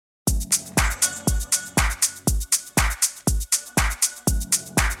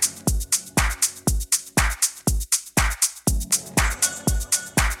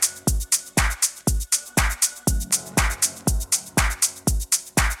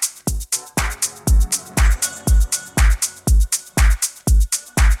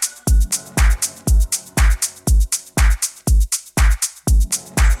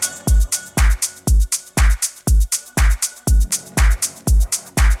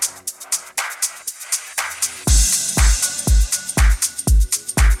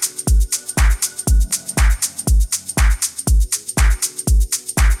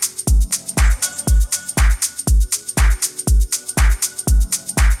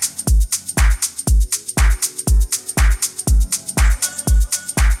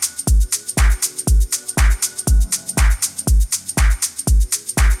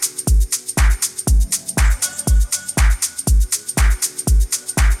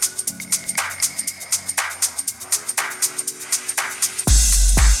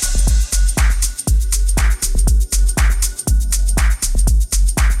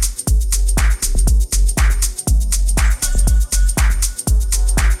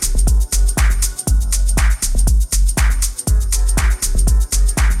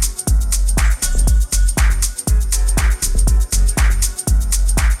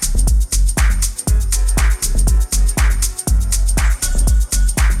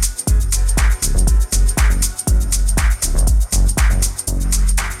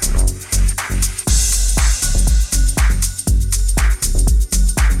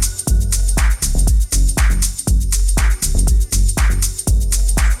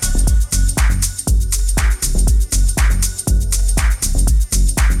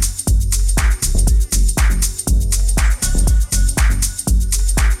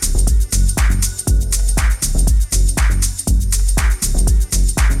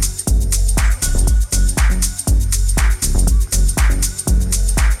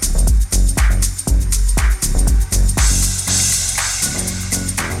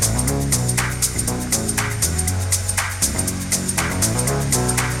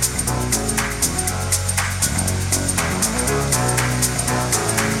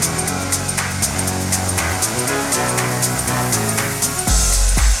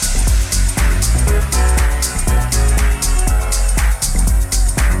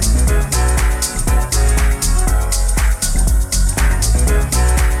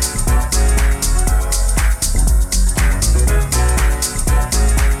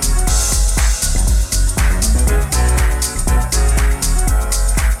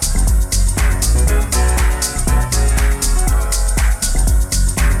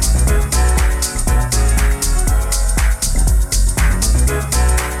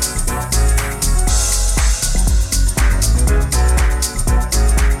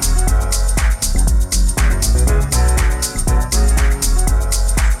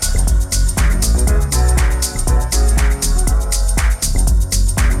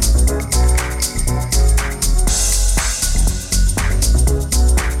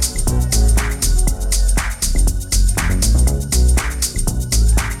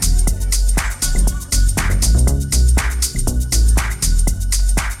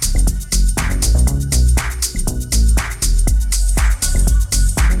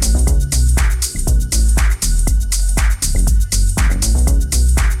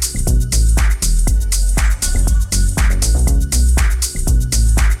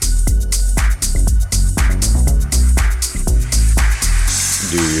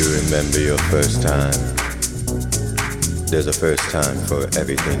you remember your first time? There's a first time for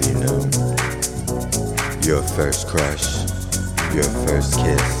everything you know. Your first crush, your first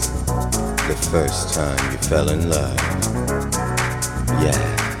kiss, the first time you fell in love.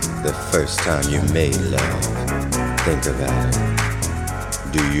 Yeah, the first time you made love. Think about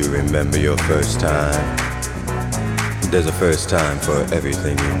it. Do you remember your first time? There's a first time for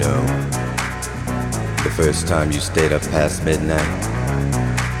everything you know. The first time you stayed up past midnight.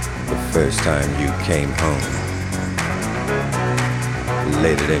 The first time you came home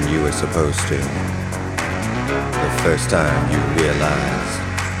later than you were supposed to. The first time you realized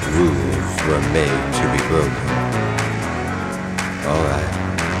rules were made to be broken. Alright.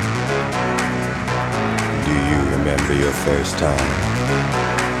 Do you remember your first time?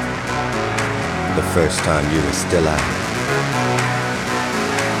 The first time you were still out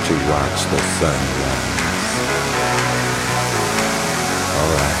to watch the sunrise.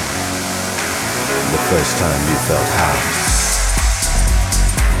 Alright. The first time you felt house.